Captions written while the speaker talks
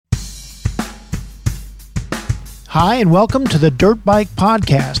Hi, and welcome to the Dirt Bike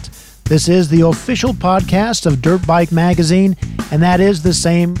Podcast. This is the official podcast of Dirt Bike Magazine, and that is the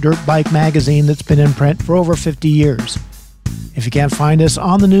same Dirt Bike Magazine that's been in print for over 50 years. If you can't find us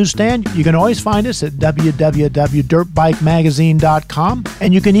on the newsstand, you can always find us at www.dirtbikemagazine.com,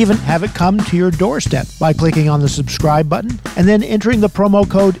 and you can even have it come to your doorstep by clicking on the subscribe button and then entering the promo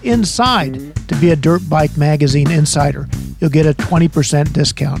code INSIDE to be a Dirt Bike Magazine insider. You'll get a 20%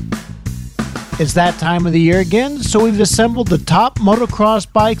 discount. It's that time of the year again, so we've assembled the top motocross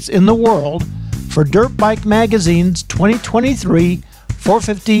bikes in the world for Dirt Bike Magazine's 2023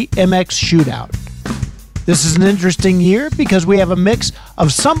 450 Mx Shootout. This is an interesting year because we have a mix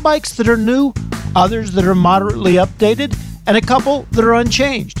of some bikes that are new, others that are moderately updated, and a couple that are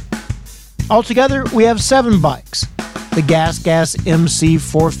unchanged. Altogether, we have 7 bikes: the GasGas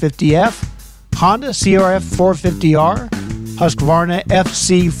MC450F, Honda CRF 450R, Husqvarna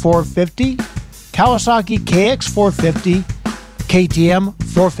FC450, Kawasaki KX450, KTM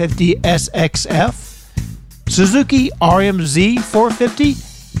 450 SXF, Suzuki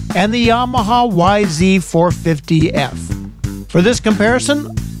RM-Z450, and the Yamaha YZ450F. For this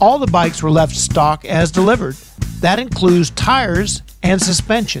comparison, all the bikes were left stock as delivered. That includes tires and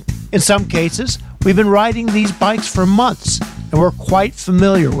suspension. In some cases, we've been riding these bikes for months, and we're quite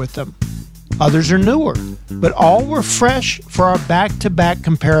familiar with them. Others are newer, but all were fresh for our back-to-back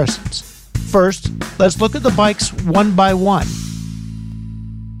comparisons. First, let's look at the bikes one by one.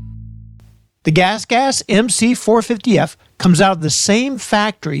 The GasGas MC450F comes out of the same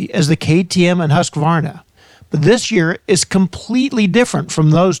factory as the KTM and Husqvarna, but this year is completely different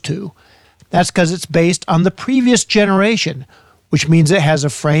from those two. That's because it's based on the previous generation, which means it has a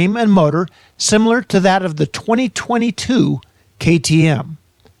frame and motor similar to that of the 2022 KTM.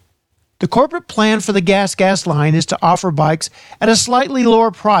 The corporate plan for the GasGas line is to offer bikes at a slightly lower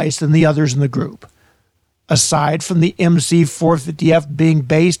price than the others in the group. Aside from the MC450F being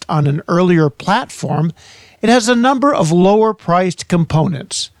based on an earlier platform, it has a number of lower-priced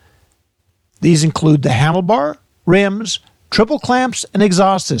components. These include the handlebar, rims, triple clamps, and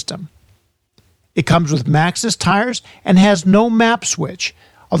exhaust system. It comes with Maxxis tires and has no map switch,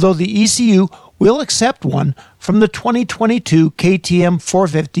 although the ECU will accept one from the 2022 KTM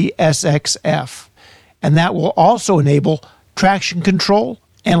 450 SXF, and that will also enable traction control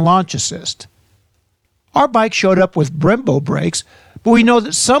and launch assist. Our bike showed up with Brembo brakes, but we know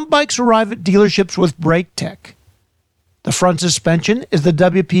that some bikes arrive at dealerships with brake tech. The front suspension is the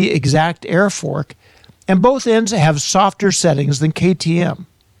WP Exact Air Fork, and both ends have softer settings than KTM.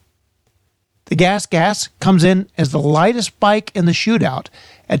 The GasGas comes in as the lightest bike in the shootout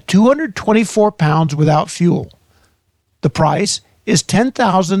at 224 pounds without fuel. The price is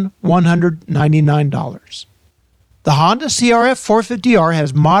 $10,199. The Honda CRF 450R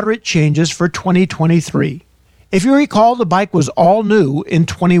has moderate changes for 2023. If you recall, the bike was all new in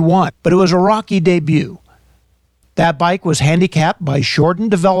 21, but it was a rocky debut. That bike was handicapped by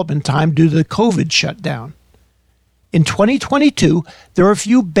shortened development time due to the COVID shutdown. In 2022, there are a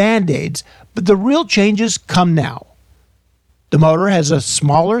few band-aids, but the real changes come now. The motor has a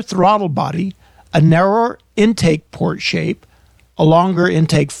smaller throttle body, a narrower intake port shape, a longer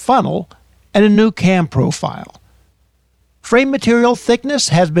intake funnel, and a new cam profile. Frame material thickness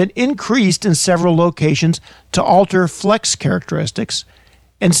has been increased in several locations to alter flex characteristics,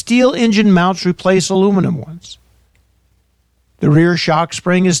 and steel engine mounts replace aluminum ones. The rear shock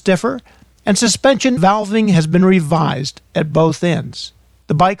spring is stiffer, and suspension valving has been revised at both ends.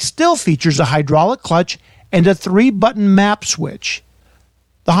 The bike still features a hydraulic clutch and a 3-button map switch.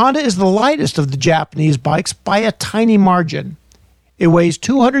 The Honda is the lightest of the Japanese bikes by a tiny margin. It weighs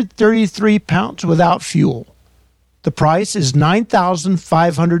 233 pounds without fuel. The price is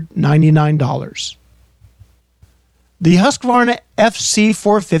 $9,599. The Husqvarna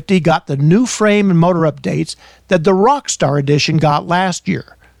FC450 got the new frame and motor updates that the Rockstar Edition got last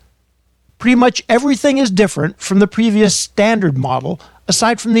year. Pretty much everything is different from the previous standard model,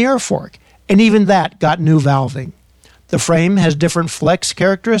 aside from the air fork, and even that got new valving. The frame has different flex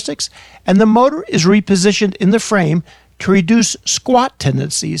characteristics, and the motor is repositioned in the frame to reduce squat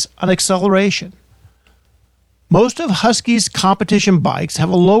tendencies on acceleration. Most of Husky's competition bikes have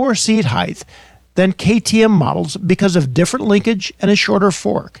a lower seat height than KTM models because of different linkage and a shorter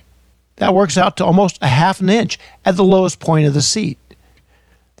fork. That works out to almost a half an inch at the lowest point of the seat.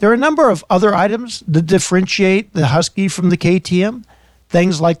 There are a number of other items that differentiate the Husky from the KTM,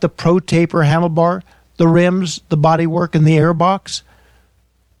 things like the Pro Taper handlebar, the rims, the bodywork, and the airbox.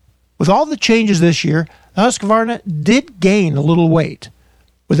 With all the changes this year, the Husqvarna did gain a little weight.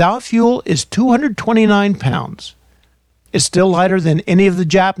 Without fuel, it's 229 pounds. It's still lighter than any of the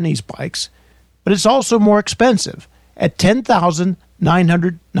Japanese bikes. but it's also more expensive at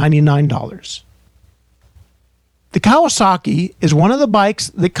 $10,999. The Kawasaki is one of the bikes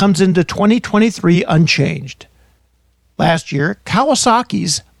that comes into 2023 unchanged. Last year,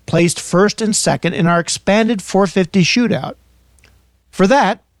 Kawasaki's placed first and second in our expanded 450 Shootout. For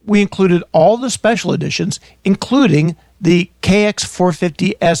that, we included all the special editions, including the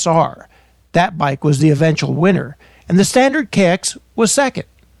KX450 SR. That bike was the eventual winner, and the standard KX was second.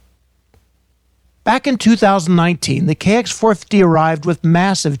 Back in 2019, the KX450 arrived with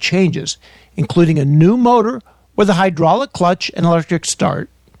massive changes, including a new motor with a hydraulic clutch and electric start.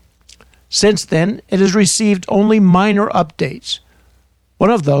 Since then, it has received only minor updates. One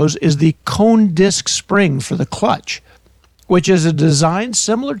of those is the cone disc spring for the clutch, which is a design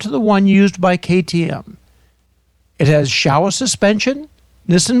similar to the one used by KTM. It has Showa suspension,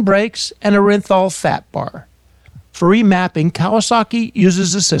 Nissin brakes, and a Rinthal fat bar. For remapping, Kawasaki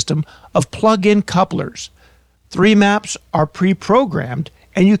uses a system of plug-in couplers. 3 maps are pre-programmed,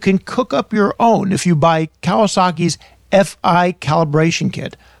 and you can cook up your own if you buy Kawasaki's FI calibration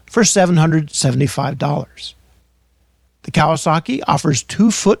kit for $775. The Kawasaki offers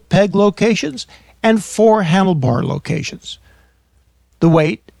 2 foot peg locations and 4 handlebar locations. The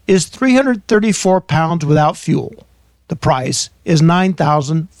weight is 334 pounds without fuel. The price is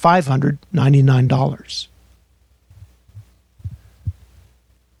 $9,599.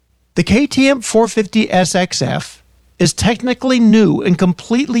 The KTM 450 SXF is technically new and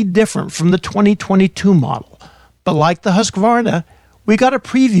completely different from the 2022 model, but like the Husqvarna, we got a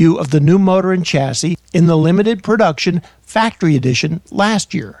preview of the new motor and chassis in the limited production factory edition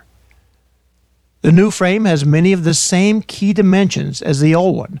last year. The new frame has many of the same key dimensions as the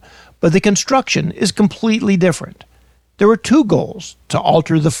old one, but the construction is completely different. There were 2 goals: to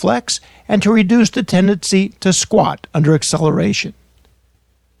alter the flex and to reduce the tendency to squat under acceleration.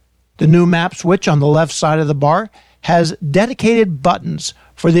 The new map switch on the left side of the bar has dedicated buttons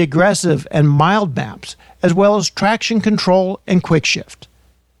for the aggressive and mild maps, as well as traction control and quick shift.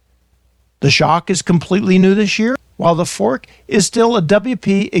 The shock is completely new this year, while the fork is still a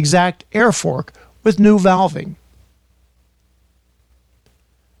WP Exact air fork with new valving.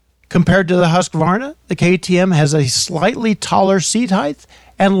 Compared to the Husqvarna, the KTM has a slightly taller seat height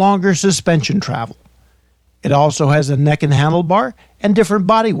and longer suspension travel. It also has a neck and handlebar and different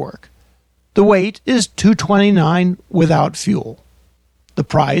bodywork. The weight is 229 without fuel. The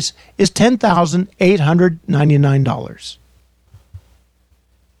price is $10,899.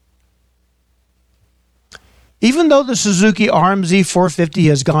 Even though the Suzuki RM-Z450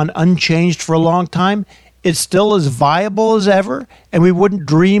 has gone unchanged for a long time, it's still as viable as ever, and we wouldn't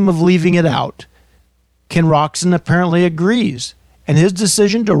dream of leaving it out. Ken Roxon apparently agrees, and his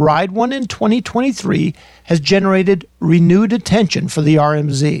decision to ride one in 2023 has generated renewed attention for the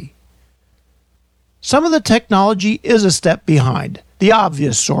RM-Z. Some of the technology is a step behind. The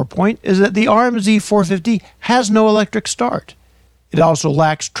obvious sore point is that the RM-Z450 has no electric start. It also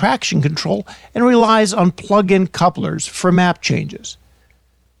lacks traction control and relies on plug-in couplers for map changes.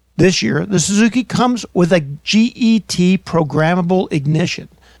 This year, the Suzuki comes with a GET programmable ignition,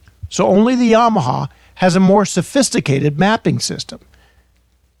 so only the Yamaha has a more sophisticated mapping system.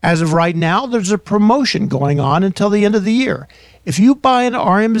 As of right now, there's a promotion going on until the end of the year. If you buy an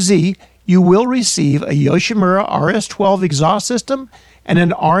RM-Z, you will receive a Yoshimura RS12 exhaust system and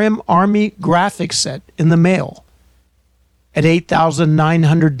an RM Army graphics set in the mail. At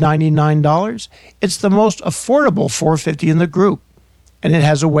 $8,999, it's the most affordable 450 in the group, and it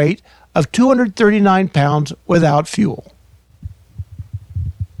has a weight of 239 pounds without fuel.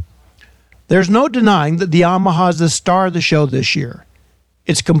 There's no denying that the Yamaha is the star of the show this year.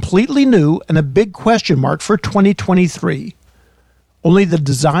 It's completely new and a big question mark for 2023. Only the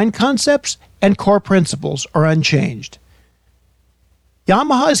design concepts and core principles are unchanged.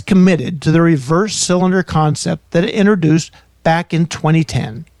 Yamaha is committed to the reverse cylinder concept that it introduced back in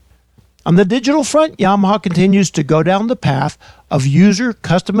 2010. On the digital front, Yamaha continues to go down the path of user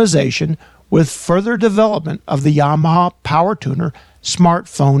customization with further development of the Yamaha Power Tuner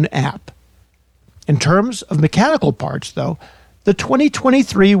smartphone app. In terms of mechanical parts, though, the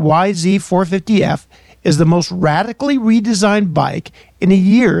 2023 YZ450F is the most radically redesigned bike in a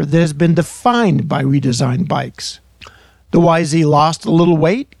year that has been defined by redesigned bikes. The YZ lost a little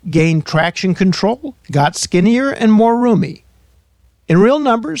weight, gained traction control, got skinnier and more roomy. In real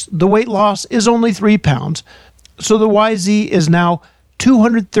numbers, the weight loss is only 3 pounds, so the YZ is now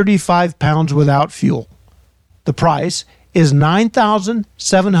 235 pounds without fuel. The price is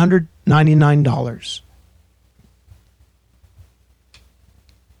 $9,799.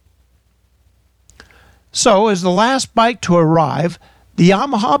 So, as the last bike to arrive, the the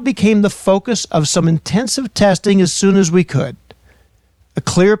Yamaha became the focus of some intensive testing as soon as we could. A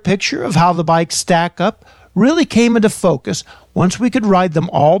clear picture of how the bikes stack up really came into focus once we could ride them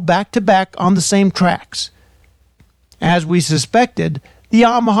all back to back on the same tracks. As we suspected, the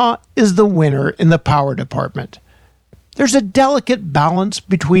Yamaha is the winner in the power department. There's a delicate balance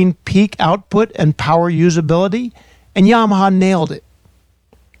between peak output and power usability, and Yamaha nailed it.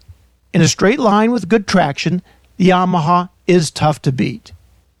 In a straight line with good traction, the Yamaha is tough to beat.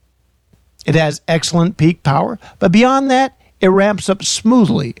 It has excellent peak power, but beyond that, it ramps up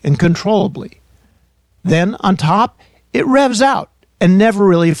smoothly and controllably. Then, on top, it revs out and never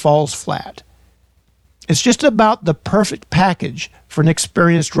really falls flat. It's just about the perfect package for an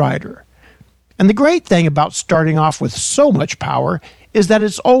experienced rider. And the great thing about starting off with so much power is that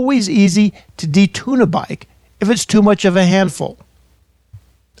it's always easy to detune a bike if it's too much of a handful.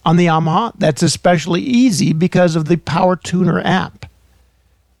 On the Yamaha, that's especially easy because of the Power Tuner app.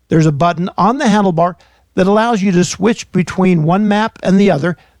 There's a button on the handlebar that allows you to switch between one map and the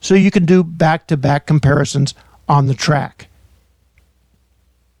other so you can do back-to-back comparisons on the track.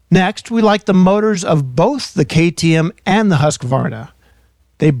 Next, we like the motors of both the KTM and the Husqvarna.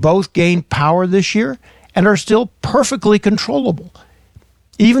 They both gained power this year and are still perfectly controllable.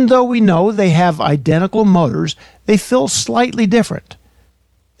 Even though we know they have identical motors, they feel slightly different.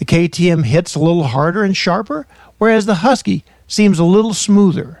 The KTM hits a little harder and sharper, whereas the Husky seems a little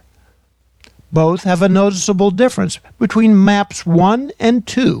smoother. Both have a noticeable difference between maps 1 and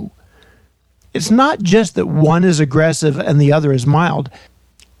 2. It's not just that one is aggressive and the other is mild.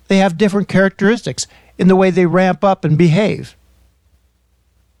 They have different characteristics in the way they ramp up and behave.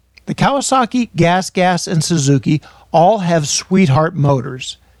 The Kawasaki, GasGas, and Suzuki all have sweetheart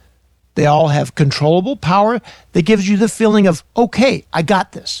motors. They all have controllable power that gives you the feeling of, okay, I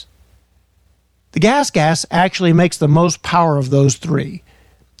got this. The GasGas actually makes the most power of those three.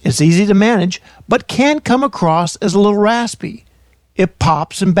 It's easy to manage, but can come across as a little raspy. It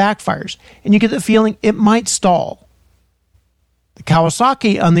pops and backfires, and you get the feeling it might stall. The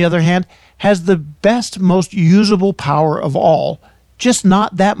Kawasaki, on the other hand, has the best, most usable power of all, just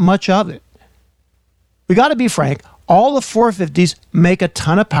not that much of it. We got to be frank, all the 450s make a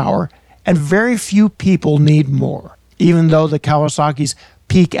ton of power, and very few people need more, even though the Kawasaki's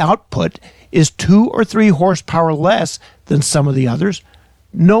peak output is 2 or 3 horsepower less than some of the others.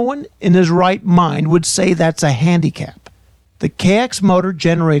 No one in his right mind would say that's a handicap. The KX motor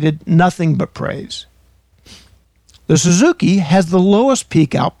generated nothing but praise. The Suzuki has the lowest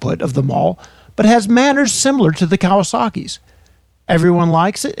peak output of them all, but has manners similar to the Kawasaki's. Everyone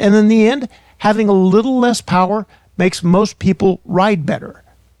likes it, and in the end, having a little less power makes most people ride better.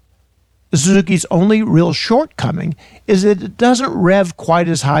 The Suzuki's only real shortcoming is that it doesn't rev quite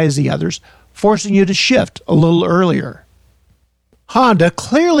as high as the others, forcing you to shift a little earlier. Honda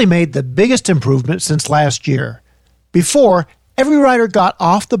clearly made the biggest improvement since last year. Before, every rider got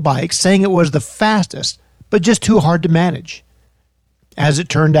off the bike saying it was the fastest, but just too hard to manage. As it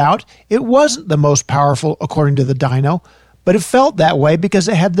turned out, it wasn't the most powerful according to the dyno, but it felt that way because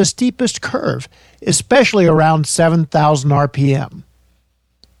it had the steepest curve, especially around 7,000 RPM.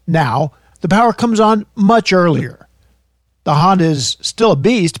 Now, the power comes on much earlier. The Honda is still a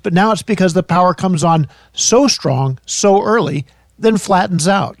beast, but now it's because the power comes on so strong, so early, then flattens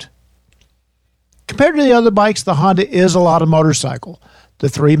out. Compared to the other bikes, the Honda is a lot of motorcycle. The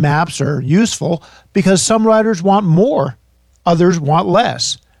 3 maps are useful because some riders want more, others want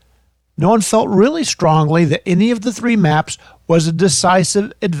less. No one felt really strongly that any of the 3 maps was a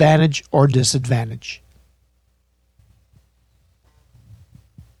decisive advantage or disadvantage.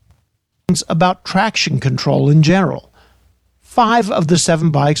 About traction control in general. 5 of the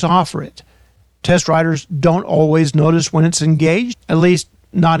 7 bikes offer it. Test riders don't always notice when it's engaged, at least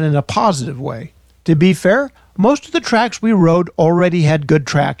not in a positive way. To be fair, most of the tracks we rode already had good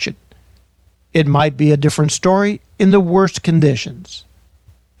traction. It might be a different story in the worst conditions.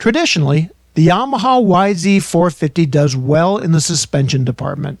 Traditionally, the Yamaha YZ450 does well in the suspension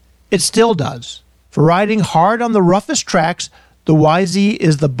department. It still does. For riding hard on the roughest tracks, the YZ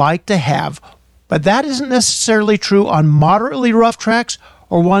is the bike to have, but that isn't necessarily true on moderately rough tracks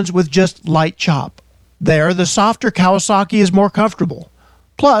or ones with just light chop. There, the softer Kawasaki is more comfortable.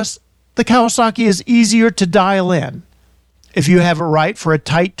 Plus, the Kawasaki is easier to dial in. If you have it right for a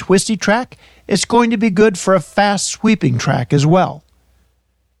tight, twisty track, it's going to be good for a fast, sweeping track as well.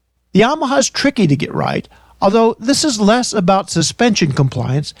 The Yamaha is tricky to get right, although this is less about suspension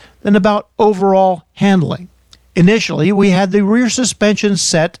compliance than about overall handling. Initially, we had the rear suspension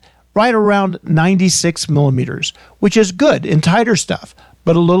set right around 96 millimeters, which is good in tighter stuff,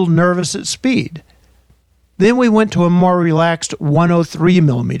 but a little nervous at speed. Then we went to a more relaxed 103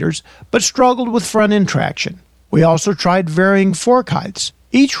 millimeters, but struggled with front end traction. We also tried varying fork heights.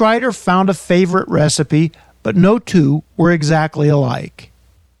 Each rider found a favorite recipe, but no two were exactly alike.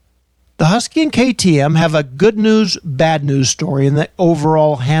 The Husky and KTM have a good news, bad news story in the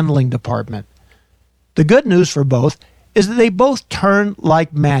overall handling department. The good news for both is that they both turn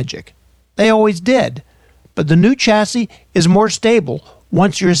like magic. They always did, but the new chassis is more stable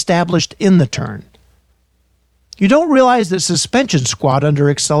once you're established in the turn. You don't realize that suspension squat under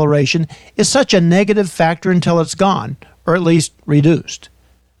acceleration is such a negative factor until it's gone, or at least reduced.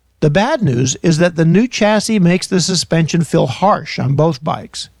 The bad news is that the new chassis makes the suspension feel harsh on both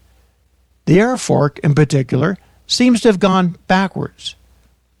bikes. The air fork, in particular, seems to have gone backwards.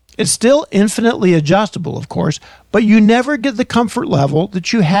 It's still infinitely adjustable, of course, but you never get the comfort level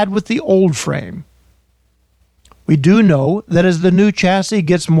that you had with the old frame. We do know that as the new chassis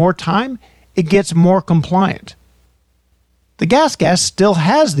gets more time, it gets more compliant. The GasGas still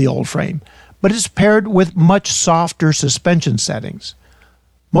has the old frame, but it's paired with much softer suspension settings.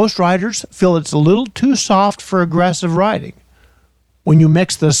 Most riders feel it's a little too soft for aggressive riding. When you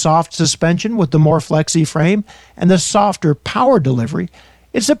mix the soft suspension with the more flexy frame and the softer power delivery,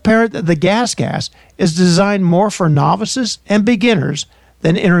 it's apparent that the GasGas is designed more for novices and beginners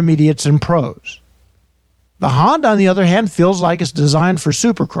than intermediates and pros. The Honda, on the other hand, feels like it's designed for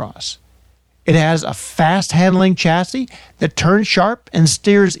supercross. It has a fast-handling chassis that turns sharp and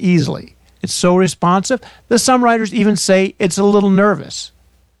steers easily. It's so responsive that some riders even say it's a little nervous.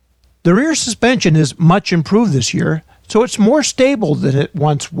 The rear suspension is much improved this year, so it's more stable than it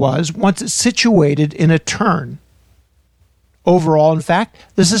once was once it's situated in a turn. Overall, in fact,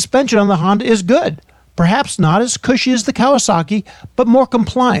 the suspension on the Honda is good, perhaps not as cushy as the Kawasaki, but more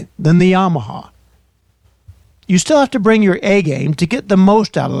compliant than the Yamaha. You still have to bring your A game to get the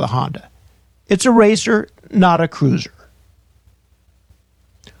most out of the Honda. It's a racer, not a cruiser.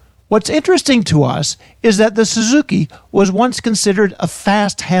 What's interesting to us is that the Suzuki was once considered a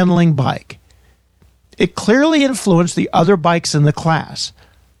fast-handling bike. It clearly influenced the other bikes in the class.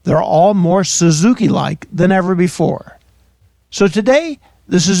 They're all more Suzuki-like than ever before. So today,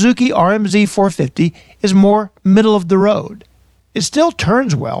 the Suzuki RM-Z450 is more middle of the road. It still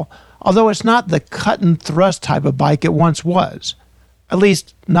turns well, although it's not the cut-and-thrust type of bike it once was. At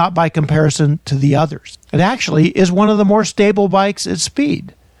least not by comparison to the others. It actually is one of the more stable bikes at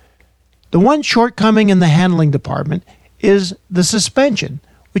speed. The one shortcoming in the handling department is the suspension,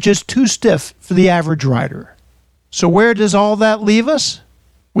 which is too stiff for the average rider. So where does all that leave us?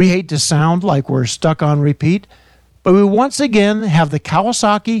 We hate to sound like we're stuck on repeat, but we once again have the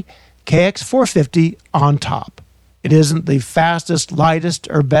Kawasaki KX450 on top. It isn't the fastest, lightest,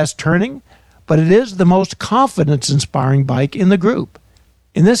 or best turning, but it is the most confidence-inspiring bike in the group.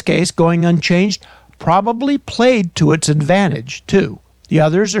 In this case, going unchanged probably played to its advantage, too. The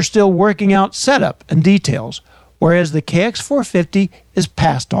others are still working out setup and details, whereas the KX450 is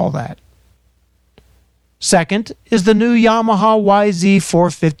past all that. Second is the new Yamaha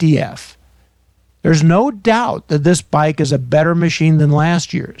YZ450F. There's no doubt that this bike is a better machine than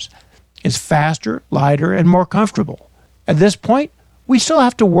last year's. It's faster, lighter, and more comfortable. At this point, we still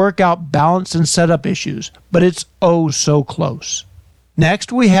have to work out balance and setup issues, but it's oh so close.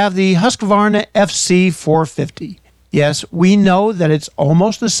 Next, we have the Husqvarna FC450. Yes, we know that it's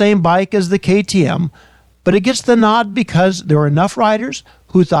almost the same bike as the KTM, but it gets the nod because there are enough riders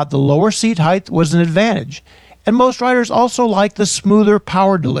who thought the lower seat height was an advantage, and most riders also like the smoother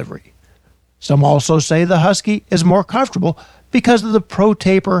power delivery. Some also say the Husky is more comfortable because of the Pro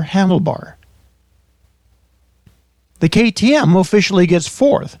Taper handlebar. The KTM officially gets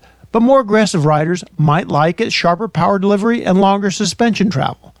fourth, but more aggressive riders might like its sharper power delivery and longer suspension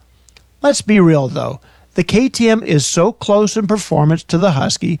travel. Let's be real though, the KTM is so close in performance to the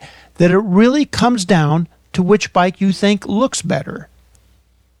Husky that it really comes down to which bike you think looks better.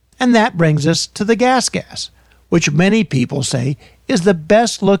 And that brings us to the GasGas, which many people say is the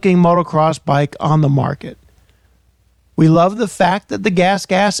best looking motocross bike on the market. We love the fact that the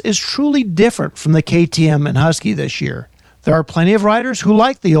GasGas is truly different from the KTM and Husky this year. There are plenty of riders who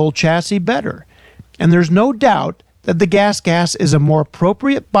like the old chassis better, and there's no doubt that the GasGas is a more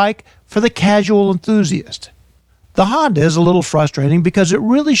appropriate bike for the casual enthusiast. The Honda is a little frustrating because it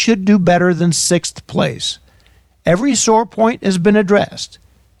really should do better than 6th place. Every sore point has been addressed.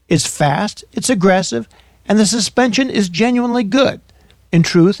 It's fast, it's aggressive, and the suspension is genuinely good. In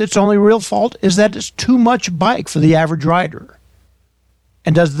truth, its only real fault is that it's too much bike for the average rider.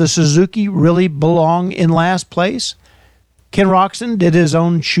 And does the Suzuki really belong in last place? Ken Roczen did his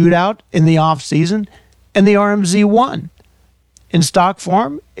own shootout in the off-season, and the RM-Z won. In stock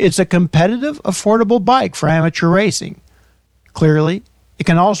form, it's a competitive, affordable bike for amateur racing. Clearly, it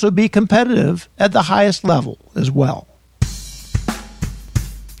can also be competitive at the highest level as well.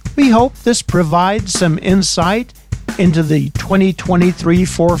 We hope this provides some insight into the 2023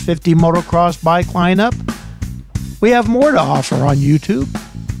 450 motocross bike lineup. We have more to offer on YouTube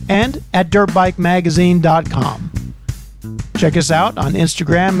and at dirtbikemagazine.com. Check us out on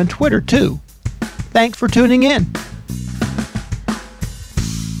Instagram and Twitter too. Thanks for tuning in.